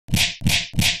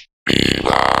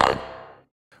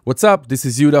What's up? This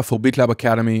is Yuda for BeatLab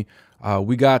Academy.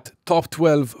 We got top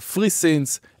 12 free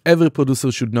synths every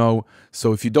producer should know.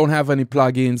 So if you don't have any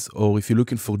plugins or if you're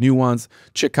looking for new ones,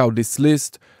 check out this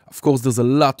list. Of course, there's a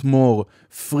lot more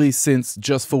free synths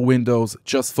just for Windows,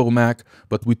 just for Mac,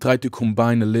 but we try to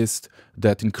combine a list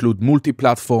that include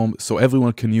multi-platform so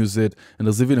everyone can use it. And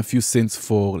there's even a few synths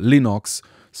for Linux.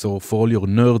 So for all your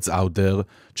nerds out there,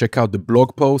 check out the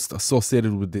blog post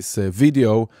associated with this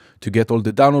video to get all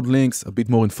the download links, a bit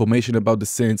more information about the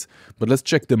synths, but let's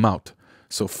check them out.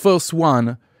 So first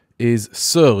one is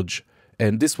Surge,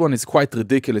 and this one is quite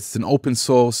ridiculous. It's an open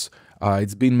source.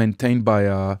 It's been maintained by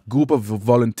a group of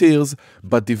volunteers,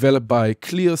 but developed by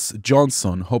Cleus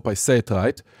Johnson. Hope I say it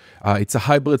right. It's a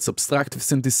hybrid subtractive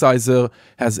synthesizer,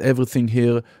 has everything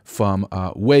here from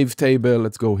wavetable.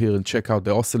 Let's go here and check out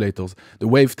the oscillators. The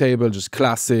wavetable, just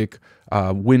classic,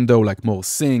 window like more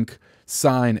sync,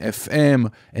 sine,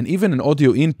 FM, and even an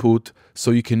audio input, so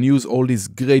you can use all these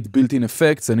great built-in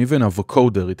effects, and even a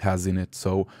vocoder it has in it.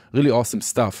 So really awesome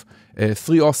stuff. 3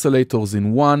 oscillators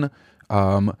in one.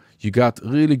 You got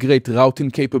really great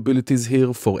routing capabilities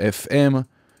here for FM,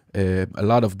 a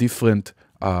lot of different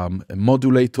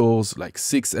modulators like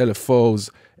 6 LFOs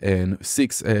and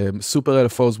 6 super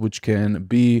LFOs, which can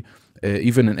be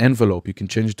even an envelope. You can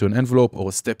change it to an envelope or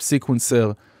a step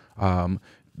sequencer.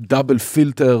 Double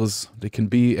filters, they can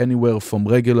be anywhere from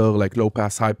regular like low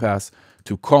pass, high pass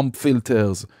to comp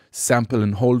filters, sample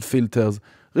and hold filters.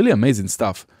 Really amazing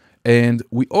stuff. And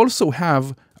we also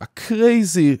have a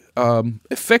crazy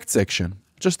effect section,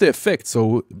 just the effects.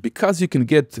 So because you can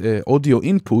get audio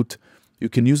input, you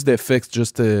can use the effects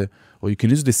just, or you can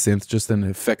use the synth just an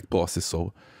effect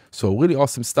processor. So really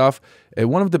awesome stuff.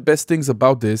 One of the best things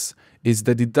about this is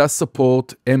that it does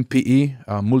support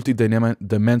MPE,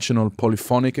 multi-dimensional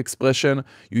polyphonic expression.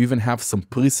 You even have some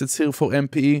presets here for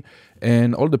MPE,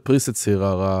 and all the presets here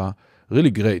are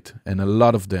really great, and a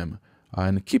lot of them.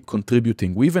 And keep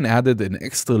contributing. We even added an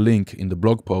extra link in the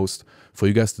blog post for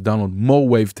you guys to download more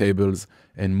wavetables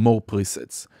and more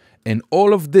presets. And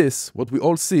all of this, what we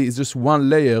all see is just one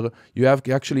layer. You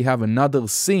actually have another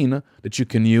scene that you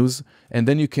can use, and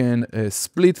then you can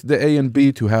split the A and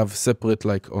B to have separate,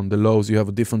 like on the lows you have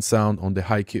a different sound, on the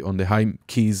high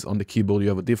keys on the keyboard you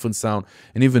have a different sound,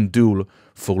 and even dual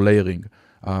for layering.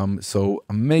 So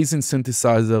amazing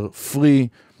synthesizer,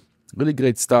 free. Really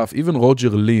great stuff. Even Roger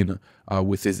Lin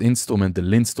with his instrument, the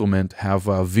Linstrument, have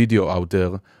a video out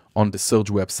there on the Surge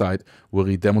website where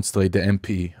he demonstrates the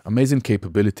MPE. Amazing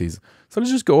capabilities. So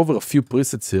let's just go over a few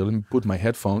presets here. Let me put my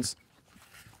headphones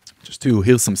just to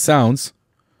hear some sounds.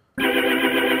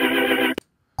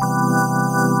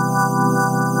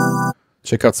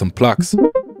 Check out some plucks.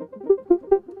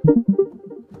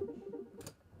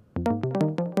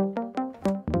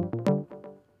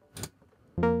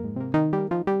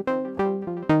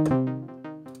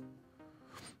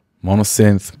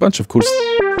 Monosynth, bunch of cool stuff.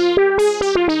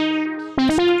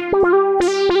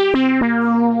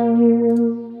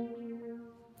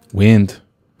 Wind.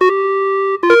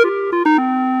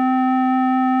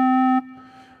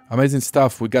 Amazing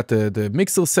stuff. We got the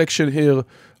mixer section here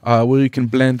where you can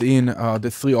blend in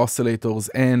the 3 oscillators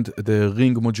and the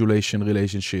ring modulation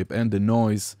relationship and the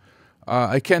noise.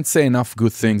 I can't say enough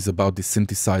good things about this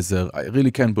synthesizer. I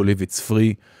really can't believe it's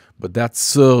free, but that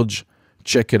Surge,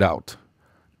 check it out.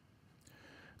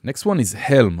 Next one is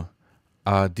Helm,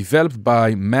 developed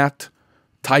by Matt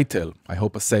Tyrell. I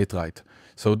hope I say it right.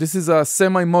 So this is a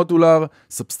semi-modular,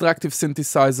 subtractive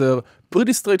synthesizer,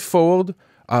 pretty straightforward,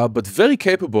 but very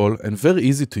capable and very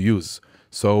easy to use.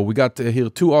 So we got here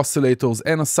 2 oscillators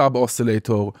and a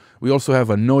sub-oscillator. We also have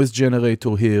a noise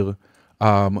generator here,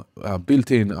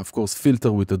 built-in, of course,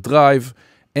 filter with a drive,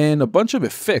 and a bunch of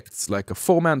effects like a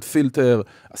 4-man filter,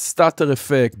 a stutter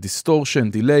effect, distortion,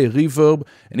 delay, reverb,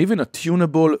 and even a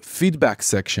tunable feedback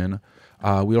section.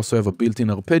 We also have a built-in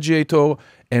arpeggiator,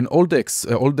 and all the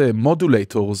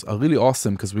modulators are really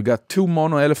awesome because we got 2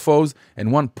 mono LFOs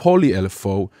and 1 poly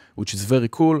LFO, which is very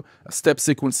cool, a step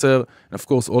sequencer, and of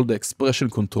course all the expression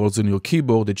controls on your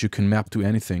keyboard that you can map to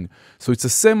anything. So it's a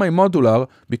semi-modular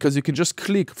because you can just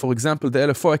click, for example, the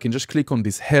LFO, I can just click on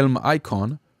this Helm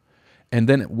icon, and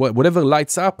then whatever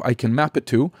lights up, I can map it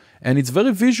to. And it's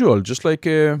very visual, just like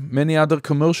many other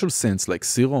commercial synths, like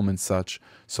Serum and such.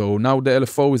 So now the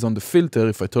LFO is on the filter.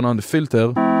 If I turn on the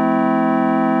filter,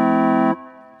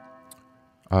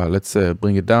 let's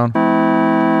bring it down.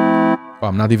 Oh,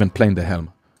 I'm not even playing the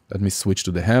Helm. Let me switch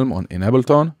to the Helm in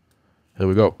Ableton. Here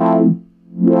we go.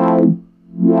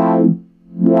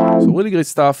 So really great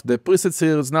stuff. The presets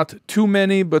here is not too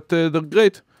many, but they're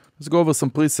great. Let's go over some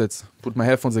presets. Put my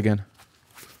headphones again.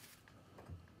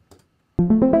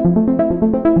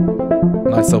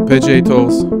 Nice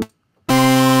arpeggiators.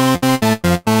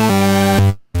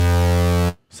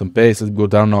 Some bass, let's go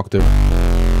down an octave.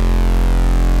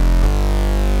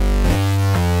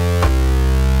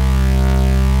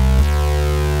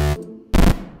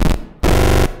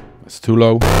 That's too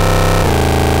low.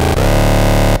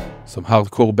 Some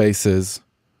hardcore basses.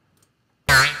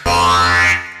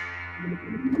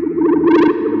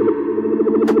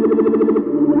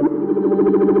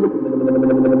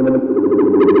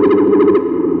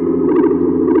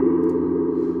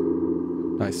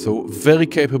 Nice, so very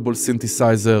capable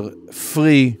synthesizer,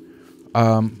 free.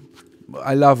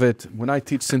 I love it. When I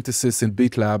teach synthesis in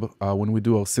BeatLab, when we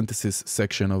do our synthesis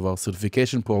section of our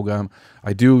certification program,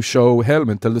 I do show Helm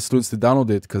and tell the students to download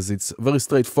it because it's very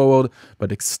straightforward,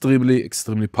 but extremely,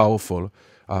 extremely powerful.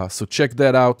 So check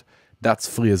that out. That's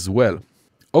free as well.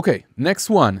 Okay, next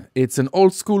one. It's an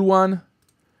old school one,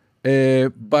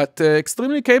 but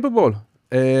extremely capable.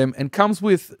 And comes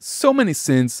with so many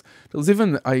synths. There's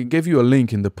even, I gave you a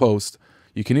link in the post.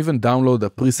 You can even download a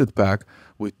preset pack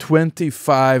with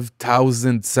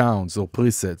 25,000 sounds or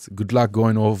presets. Good luck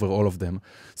going over all of them.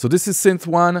 So this is synth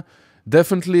one.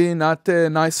 Definitely not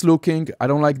nice looking. I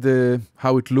don't like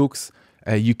how it looks.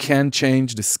 You can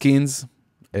change the skins,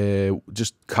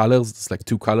 just colors. It's like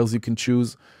 2 colors you can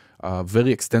choose.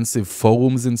 Very extensive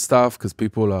forums and stuff because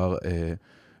people are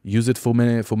use it for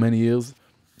many years.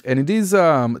 And it is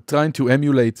trying to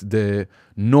emulate the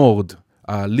Nord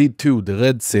Lead 2, the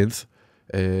red synth.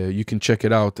 You can check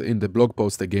it out in the blog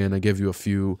post again. I gave you a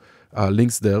few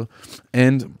links there.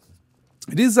 And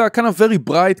it is kind of very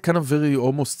bright, kind of very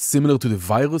almost similar to the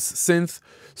Virus synth.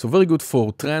 So very good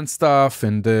for trance stuff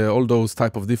and all those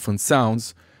type of different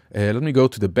sounds. Let me go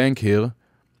to the bank here.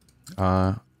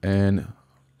 And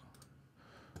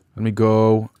let me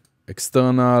go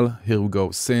external. Here we go,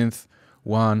 synth.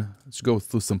 One, let's go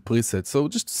through some presets. So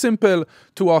just simple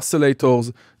 2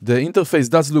 oscillators. The interface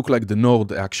does look like the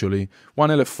Nord actually.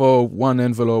 1 LFO, 1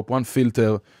 envelope, 1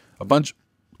 filter, a bunch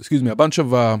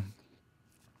of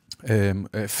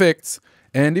effects,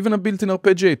 and even a built-in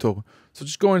arpeggiator. So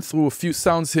just going through a few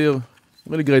sounds here.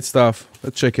 Really great stuff.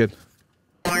 Let's check it.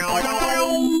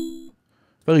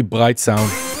 Very bright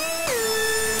sound.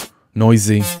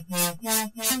 Noisy.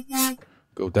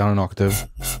 Go down an octave.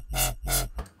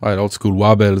 All right, old school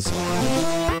wobbles.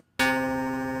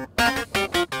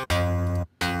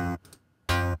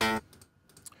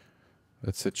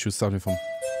 Let's choose something from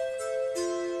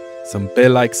some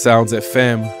bell-like sounds,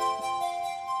 FM.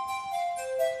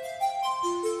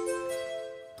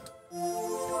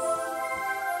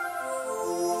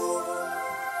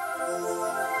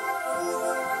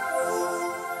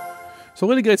 So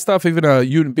really great stuff, even a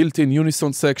built-in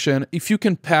unison section. If you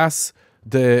can pass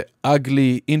the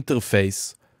ugly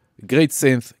interface, great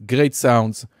synth, great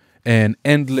sounds, and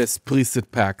endless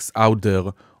preset packs out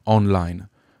there online.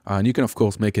 And you can, of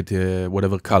course, make it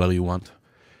whatever color you want.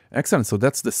 Excellent. So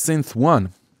that's the synth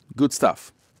one. Good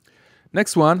stuff.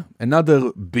 Next one,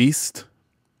 another beast,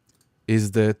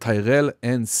 is the Tyrell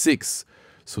N6.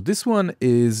 So this one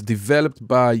is developed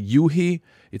by Yuhi.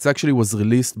 It actually was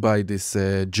released by this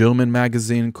German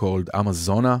magazine called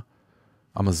Amazona,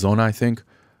 I think.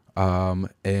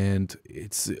 And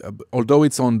it's although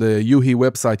it's on the Yuhi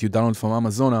website, you download from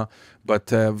Amazona, but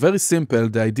very simple.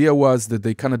 The idea was that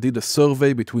they kind of did a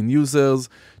survey between users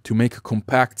to make a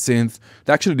compact synth.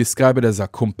 They actually describe it as a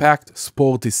compact,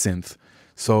 sporty synth.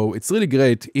 So it's really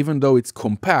great. Even though it's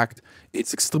compact,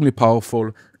 it's extremely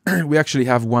powerful. We actually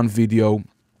have one video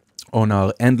on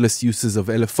our endless uses of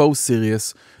LFO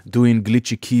series doing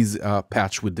glitchy keys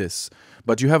patch with this.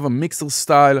 But you have a mixer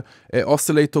style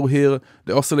oscillator here.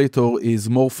 The oscillator is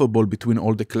morphable between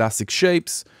all the classic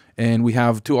shapes. And we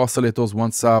have 2 oscillators,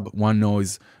 1 sub, 1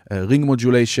 noise, ring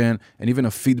modulation, and even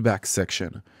a feedback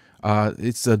section.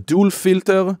 It's a dual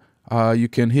filter. You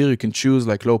can choose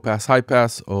like low pass, high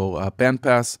pass, or band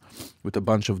pass with a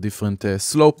bunch of different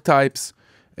slope types,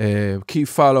 key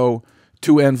follow,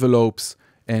 2 envelopes,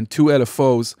 and 2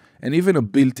 LFOs, and even a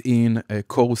built-in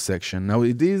chorus section. Now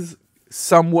it is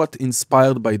somewhat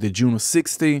inspired by the Juno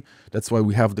 60, that's why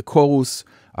we have the chorus,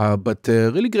 but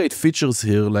really great features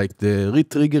here, like the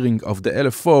retriggering of the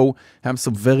LFO have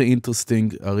some very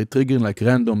interesting retriggering, like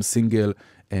random, single,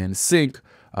 and sync.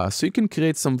 So you can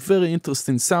create some very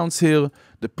interesting sounds here.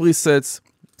 The presets,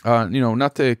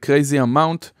 not a crazy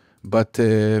amount, but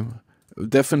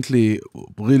definitely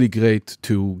really great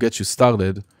to get you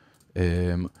started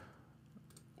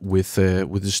with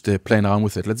just playing around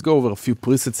with it. Let's go over a few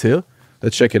presets here.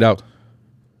 Let's check it out.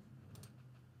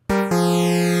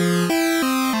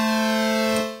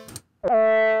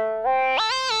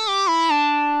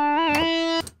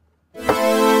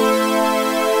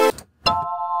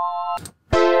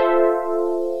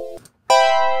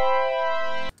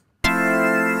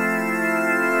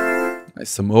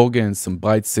 some organs, some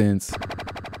bright synths,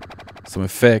 some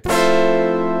effects,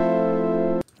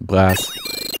 brass.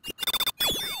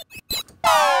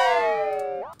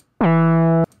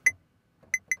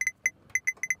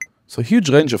 So huge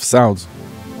range of sounds.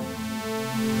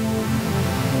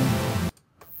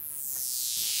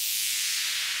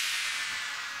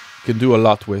 You can do a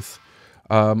lot with.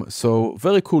 So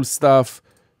very cool stuff.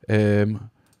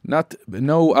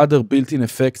 No other built-in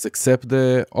effects except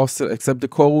the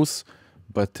chorus,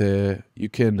 but you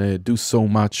can do so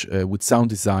much with sound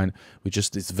design, which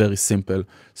just is very simple.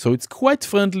 So it's quite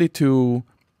friendly to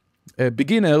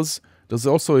beginners. There's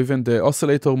also even the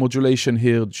oscillator modulation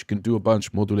here that you can do a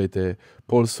bunch, modulate the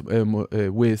pulse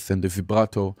width and the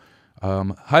vibrato.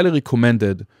 Highly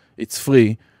recommended. It's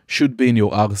free. Should be in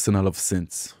your arsenal of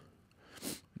synths.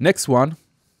 Next one,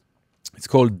 it's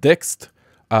called Dexed.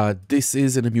 This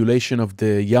is an emulation of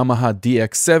the Yamaha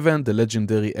DX7, the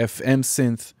legendary FM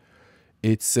synth.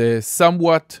 It's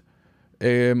somewhat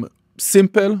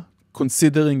simple,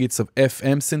 considering it's an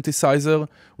FM synthesizer.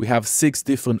 We have 6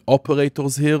 different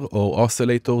operators here, or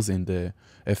oscillators in the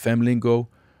FM lingo,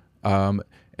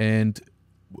 and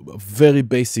very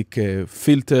basic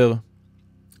filter,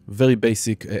 very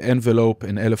basic envelope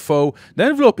and LFO. The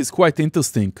envelope is quite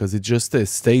interesting because it just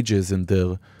stages in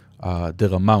their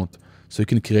amount. So you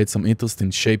can create some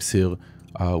interesting shapes here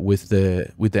with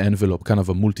the envelope, kind of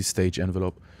a multi-stage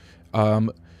envelope.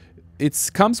 It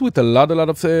comes with a lot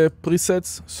of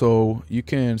presets, so you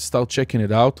can start checking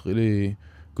it out. Really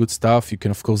good stuff. You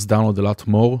can, of course, download a lot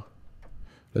more.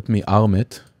 Let me arm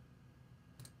it.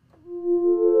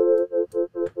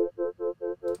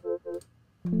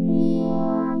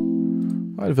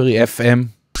 Well, very FM.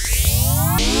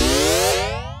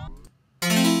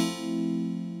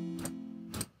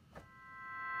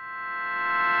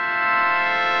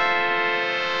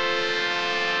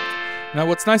 Now,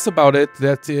 what's nice about it,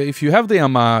 that if you have the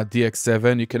Yamaha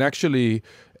DX7, you can actually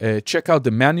check out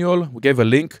the manual. We gave a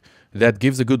link that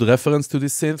gives a good reference to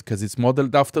this synth because it's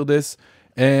modeled after this.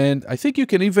 And I think you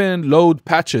can even load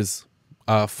patches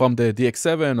from the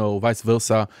DX7 or vice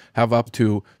versa, have up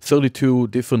to 32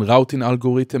 different routing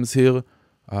algorithms here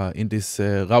in this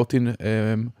routing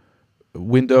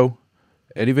window.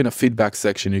 And even a feedback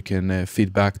section, you can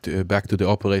feedback back to the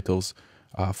operators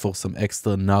for some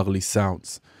extra gnarly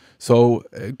sounds. So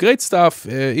great stuff.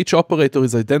 Each operator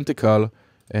is identical,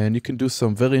 and you can do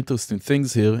some very interesting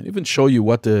things here. Even show you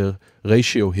what the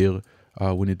ratio here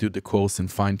when you do the course in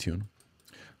fine-tune.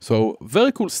 So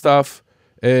very cool stuff.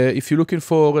 If you're looking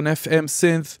for an FM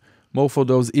synth, more for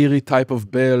those eerie type of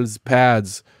bells,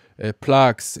 pads,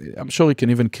 plucks, I'm sure you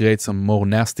can even create some more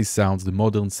nasty sounds, the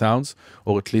modern sounds,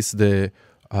 or at least the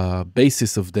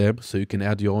basis of them, so you can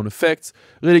add your own effects.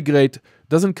 Really great.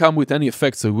 Doesn't come with any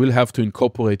effects, so you will have to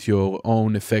incorporate your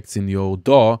own effects in your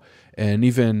DAW, and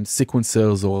even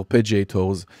sequencers or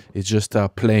arpeggiators. It's just a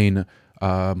plain,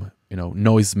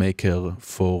 noisemaker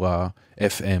for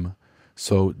FM.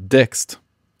 So Dexed,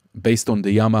 based on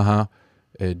the Yamaha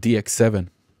DX7.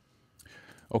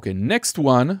 Okay, next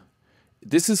one.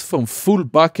 This is from Full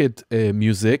Bucket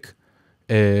Music.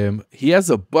 He has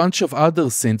a bunch of other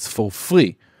synths for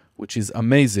free, which is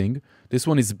amazing. This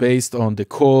one is based on the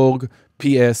Korg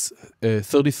PS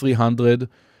 3300,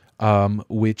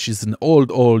 which is an old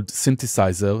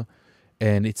synthesizer.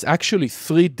 And it's actually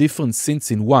 3 different synths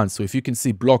in one. So if you can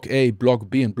see block A, block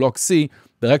B, and block C,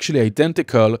 they're actually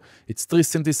identical. It's 3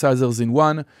 synthesizers in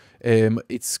one.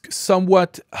 It's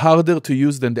somewhat harder to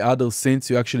use than the other synths.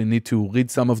 You actually need to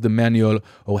read some of the manual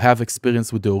or have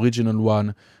experience with the original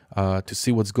one to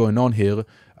see what's going on here.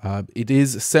 It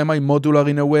is semi-modular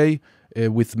in a way.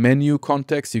 With menu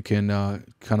context, you can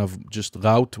kind of just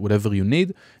route whatever you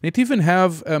need. And it even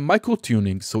have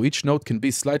micro-tuning, so each note can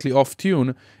be slightly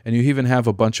off-tune, and you even have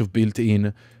a bunch of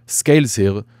built-in scales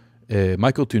here,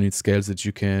 micro-tuning scales that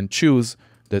you can choose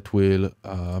that will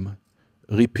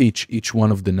repitch each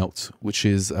one of the notes, which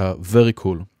is very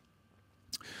cool.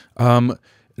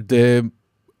 The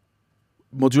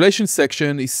modulation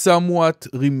section is somewhat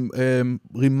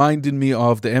reminding me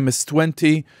of the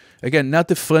MS-20. Again, not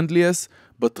the friendliest,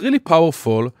 but really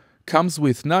powerful. Comes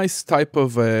with nice type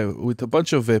of, with a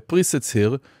bunch of presets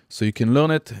here, so you can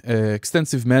learn it,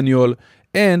 extensive manual,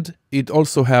 and it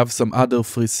also have some other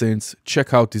free synths.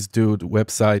 Check out this dude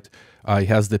website. He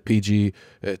has the PG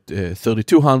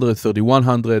 3200,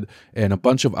 3100, and a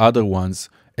bunch of other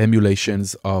ones,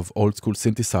 emulations of old school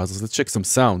synthesizers. Let's check some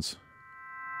sounds.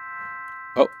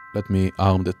 Oh, let me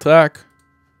arm the track.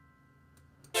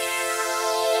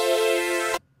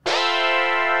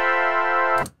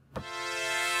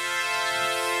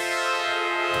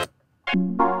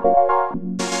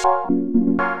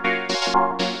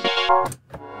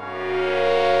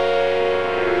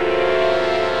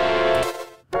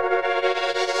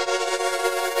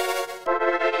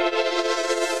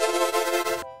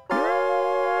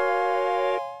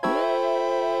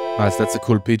 Nice, that's a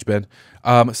cool pitch bend.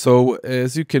 So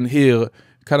as you can hear,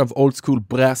 kind of old school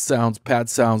brass sounds, pad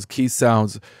sounds, key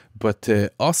sounds, but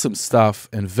awesome stuff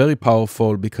and very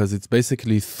powerful because it's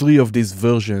basically 3 of these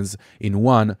versions in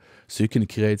one. So you can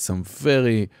create some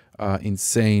very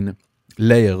insane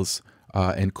layers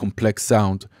and complex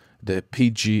sound. The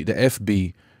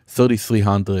FB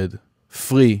 3300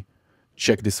 free.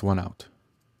 Check this one out.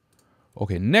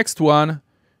 Okay, next one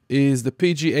is the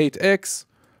PG8X.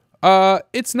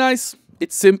 It's nice,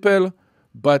 it's simple,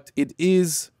 but it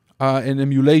is an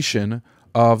emulation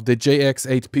of the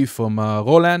JX8P from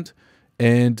Roland,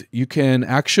 and you can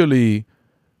actually,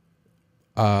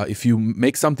 if you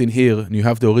make something here and you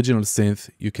have the original synth,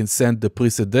 you can send the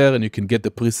preset there and you can get the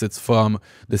presets from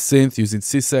the synth using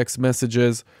CSX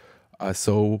messages.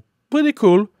 So pretty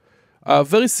cool.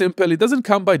 Very simple. It doesn't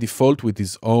come by default with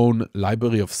its own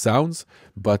library of sounds,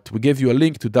 but we gave you a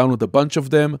link to download a bunch of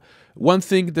them. One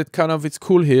thing that kind of it's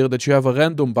cool here that you have a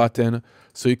random button,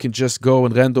 so you can just go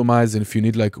and randomize, and if you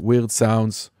need like weird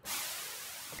sounds,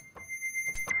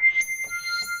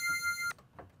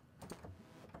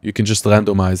 you can just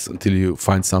randomize until you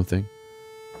find something.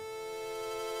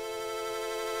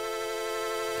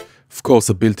 Of course,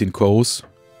 a built-in chorus.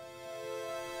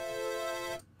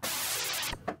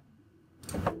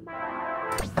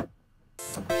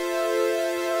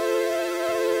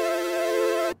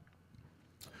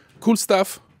 Cool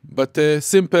stuff, but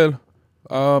simple.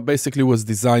 Basically was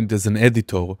designed as an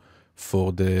editor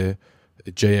for the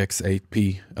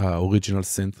JX8P original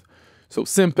synth. So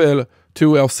simple,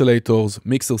 2 oscillators,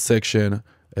 mixer section,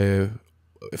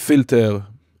 filter,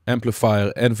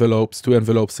 amplifier, envelopes, 2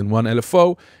 envelopes and 1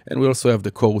 LFO, and we also have the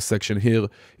chorus section here.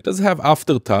 It does have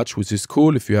aftertouch, which is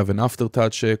cool if you have an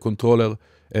aftertouch controller,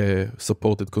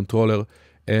 supported controller.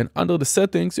 And under the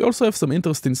settings, you also have some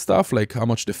interesting stuff like how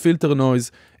much the filter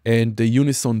noise and the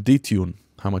unison detune,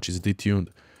 how much is detuned.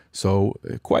 So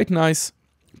quite nice.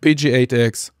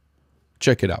 PG8X,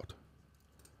 check it out.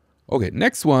 Okay,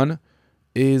 next one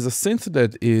is a synth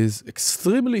that is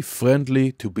extremely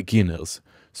friendly to beginners.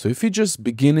 So if you're just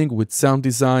beginning with sound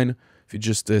design, if you're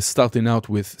just starting out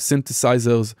with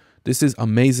synthesizers, this is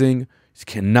amazing. It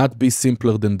cannot be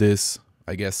simpler than this.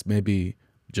 I guess maybe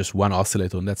just 1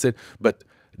 oscillator and that's it. But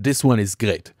this one is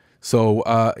great. So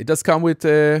it does come with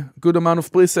a good amount of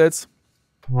presets.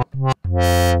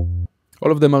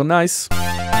 All of them are nice.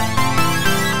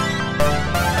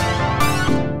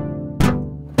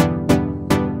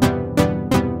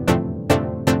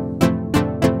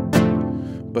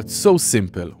 But so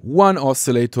simple. 1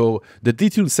 oscillator. The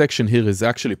detune section here is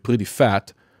actually pretty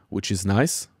fat, which is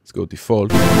nice. Let's go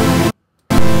default.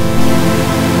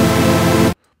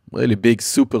 Really big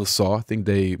super saw. I think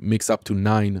they mix up to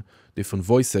 9 different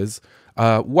voices.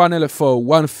 1 LFO,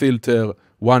 1 filter,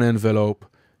 1 envelope.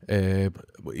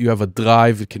 You have a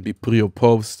drive. It can be pre or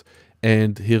post.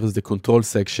 And here is the control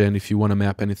section if you want to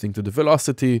map anything to the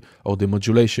velocity or the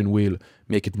modulation wheel,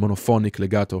 make it monophonic,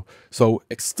 legato. So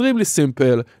extremely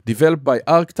simple, developed by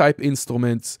Archetype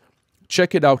Instruments.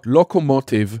 Check it out,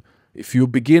 Lokomotiv. If you're a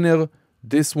beginner,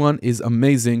 this one is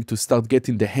amazing to start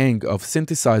getting the hang of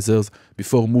synthesizers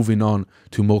before moving on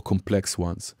to more complex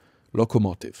ones.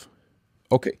 Lokomotiv.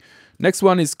 Okay, next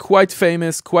one is quite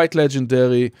famous, quite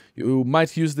legendary. You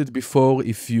might use it before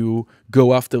if you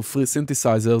go after free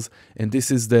synthesizers, and this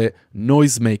is the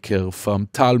NoiseMaker from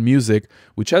Tal-Music,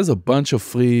 which has a bunch of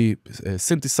free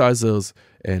synthesizers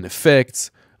and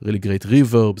effects, really great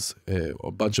reverbs,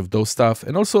 a bunch of those stuff,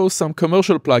 and also some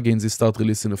commercial plugins they started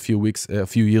releasing a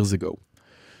few years ago.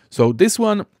 So this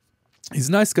one is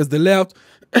nice because the layout,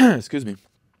 excuse me,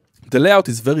 the layout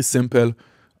is very simple.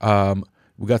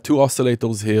 We got 2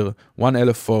 oscillators here, 1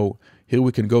 LFO. Here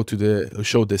we can go to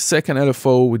show the second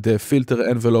LFO with the filter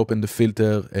envelope and the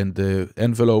filter and the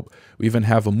envelope. We even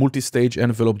have a multi-stage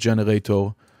envelope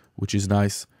generator, which is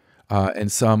nice.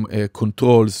 And some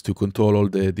controls to control all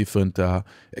the different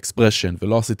expression,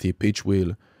 velocity, pitch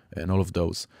wheel, and all of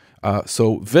those.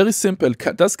 So very simple.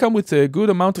 Does come with a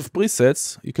good amount of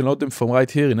presets. You can load them from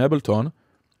right here in Ableton.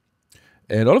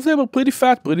 And all of them are pretty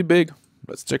fat, pretty big.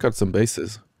 Let's check out some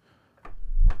basses.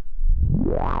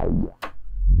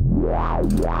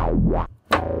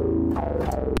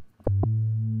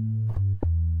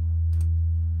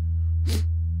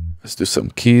 Let's do some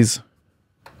keys.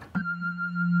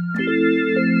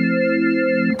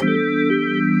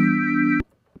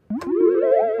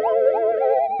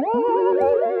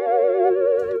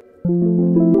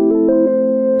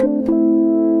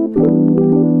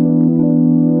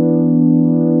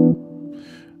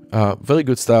 Very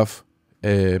good stuff.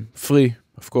 Free,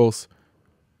 of course.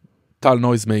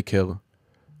 Tal-NoiseMaker.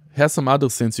 Has some other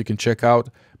synths you can check out,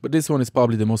 but this one is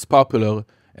probably the most popular,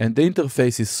 and the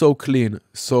interface is so clean,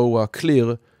 so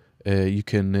clear, you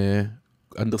can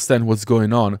understand what's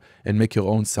going on and make your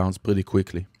own sounds pretty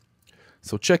quickly.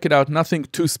 So check it out, nothing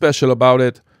too special about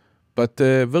it, but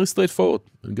very straightforward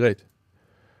and great.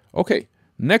 Okay,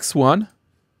 next one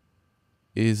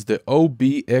is the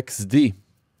OBXD.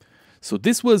 So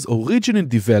this was originally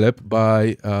developed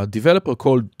by a developer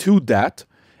called 2Dat,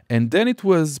 and then it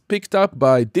was picked up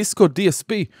by Disco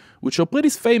DSP, which are pretty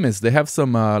famous. They have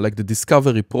some like the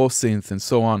Discovery Pro synth and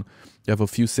so on. You have a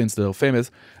few synths that are famous.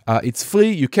 It's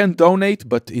free, you can donate,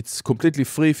 but it's completely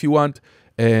free if you want.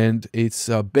 And it's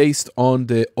based on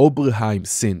the Oberheim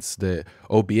synths, the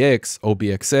OBX,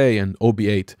 OBXA, and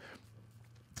OB8.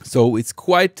 So it's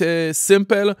quite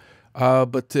simple,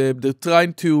 but they're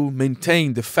trying to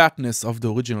maintain the fatness of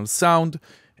the original sound,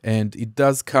 and it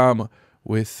does come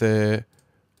with it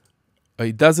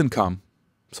doesn't come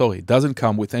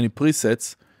with any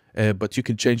presets, but you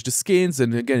can change the skins,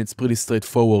 and again it's pretty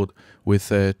straightforward with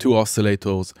 2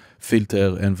 oscillators,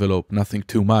 filter, envelope, nothing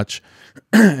too much,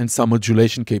 and some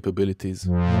modulation capabilities.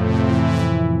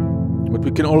 But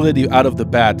we can already out of the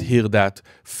bat hear that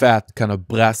fat kind of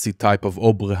brassy type of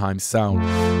Oberheim sound.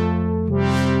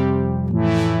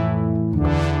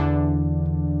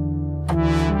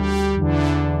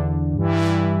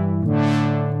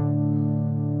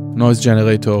 Noise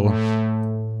generator.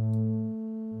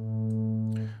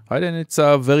 Right, and it's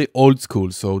very old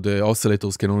school, so the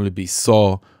oscillators can only be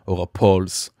saw or a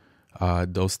pulse,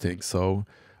 those things. So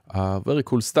very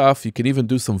cool stuff. You can even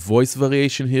do some voice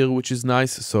variation here, which is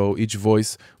nice. So each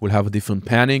voice will have a different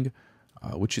panning,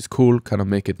 which is cool, kind of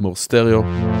make it more stereo.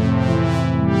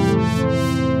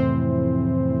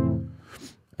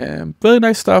 And very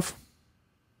nice stuff.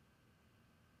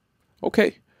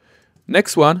 Okay,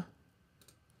 next one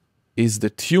is the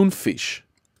TuneFish.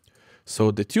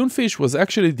 So the TuneFish was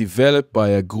actually developed by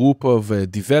a group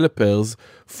of developers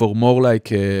for more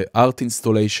like art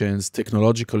installations,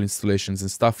 technological installations,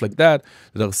 and stuff like that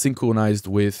that are synchronized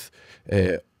with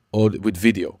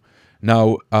video.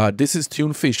 Now, this is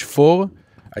TuneFish 4.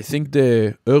 I think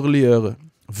the earlier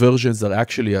versions are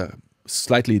actually a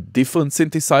slightly different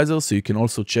synthesizer, so you can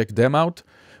also check them out.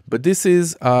 But this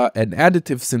is an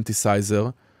additive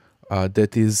synthesizer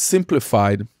that is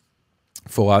simplified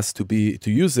for us to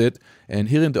use it. And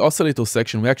here in the oscillator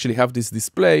section, we actually have this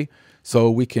display,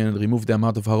 so we can remove the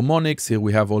amount of harmonics. Here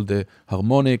we have all the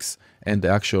harmonics and the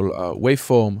actual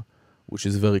waveform, which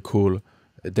is very cool,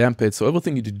 damped. So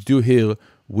everything you do here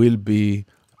will be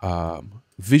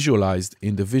visualized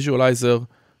in the visualizer.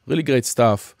 Really great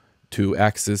stuff to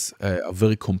access a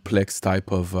very complex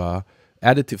type of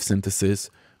additive synthesis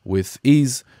with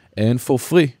ease and for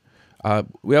free.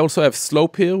 We also have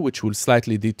slope here, which will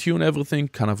slightly detune everything,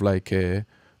 kind of like a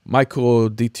micro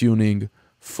detuning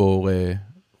for a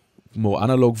more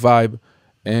analog vibe.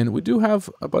 And we do have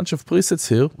a bunch of presets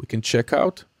here we can check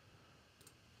out.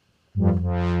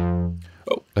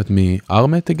 Oh, let me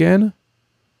arm it again.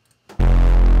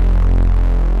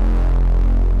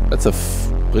 That's a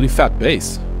really fat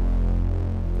bass.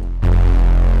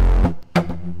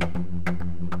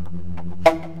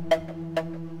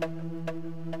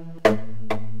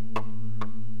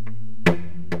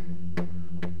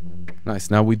 Nice.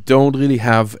 Now we don't really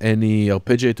have any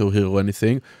arpeggiator here or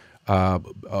anything.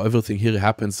 Everything here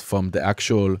happens from the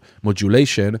actual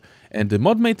modulation. And the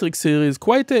mod matrix here is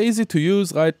quite easy to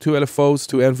use, right? 2 LFOs,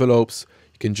 2 envelopes.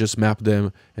 You can just map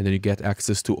them, and then you get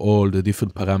access to all the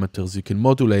different parameters you can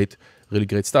modulate. Really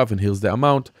great stuff. And here's the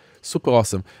amount. Super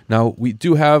awesome. Now we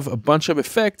do have a bunch of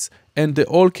effects, and they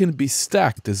all can be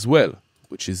stacked as well,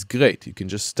 which is great. You can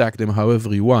just stack them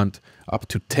however you want, up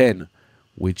to 10,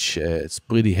 which is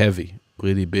pretty heavy,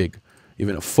 pretty big.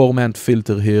 Even a formant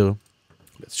filter here.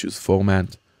 Let's choose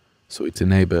formant, so it's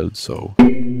enabled. So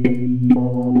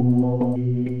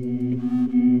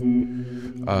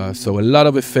a lot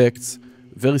of effects,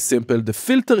 very simple. The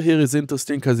filter here is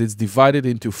interesting because it's divided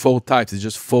into 4 types. It's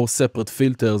just 4 separate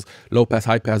filters: low pass,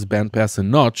 high pass, band pass,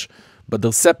 and notch. But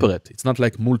they're separate. It's not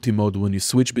like multi-mode when you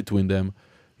switch between them.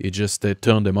 You just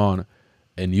turn them on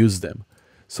and use them.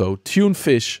 So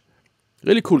TuneFish,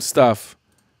 really cool stuff.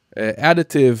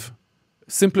 Additive,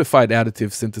 simplified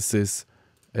additive synthesis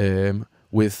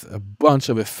with a bunch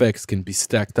of effects can be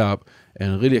stacked up,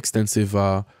 and really extensive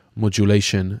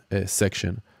modulation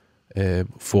section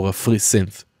for a free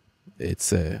synth.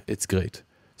 It's great.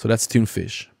 So that's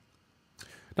TuneFish.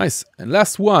 Nice. And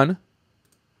last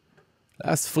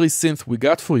free synth we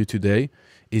got for you today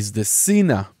is the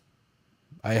Sinnah.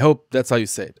 I hope that's how you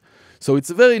say it. So it's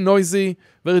very noisy,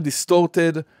 very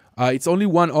distorted. It's only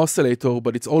 1 oscillator,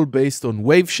 but it's all based on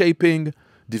wave shaping.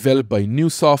 developed by New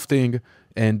Softing,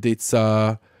 and it's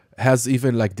has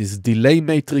even like this delay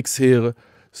matrix here.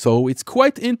 So it's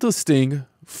quite interesting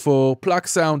for plug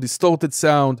sound, distorted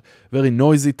sound, very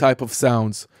noisy type of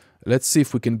sounds. Let's see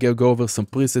if we can go over some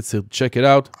presets here. Check it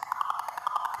out.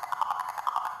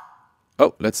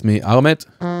 Oh, let's me arm it.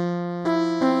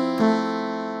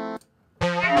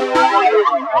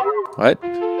 Right?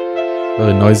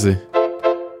 Very noisy.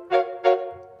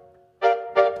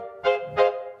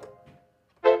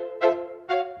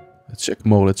 Let's check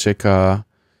more. Let's check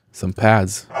some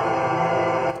pads.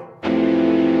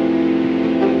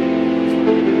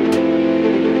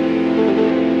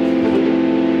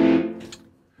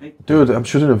 Dude, I'm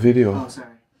shooting a video. Oh, sorry.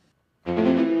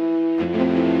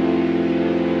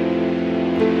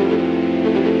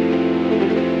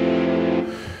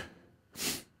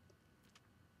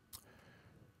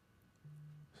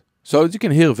 So as you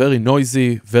can hear, very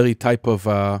noisy, very type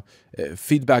of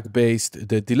feedback-based.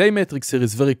 The delay matrix here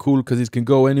is very cool because it can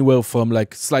go anywhere from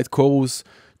like slight chorus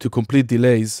to complete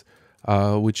delays,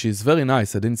 which is very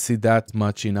nice. I didn't see that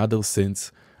much in other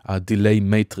synths, delay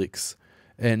matrix.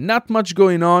 And not much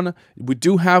going on. We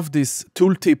do have this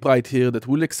tooltip right here that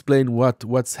will explain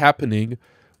what's happening,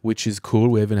 which is cool.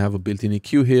 We even have a built-in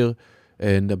EQ here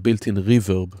and a built-in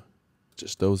reverb.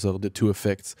 Just those are the two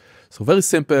effects. So very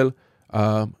simple.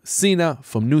 Sinnah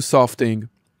from New Softing.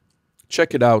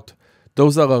 Check it out.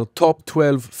 Those are our top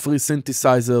 12 free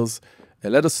synthesizers.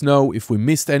 And let us know if we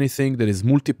missed anything that is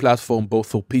multi-platform, both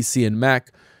for PC and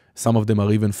Mac. Some of them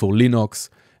are even for Linux.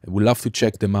 We'd love to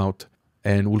check them out.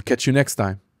 And we'll catch you next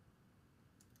time.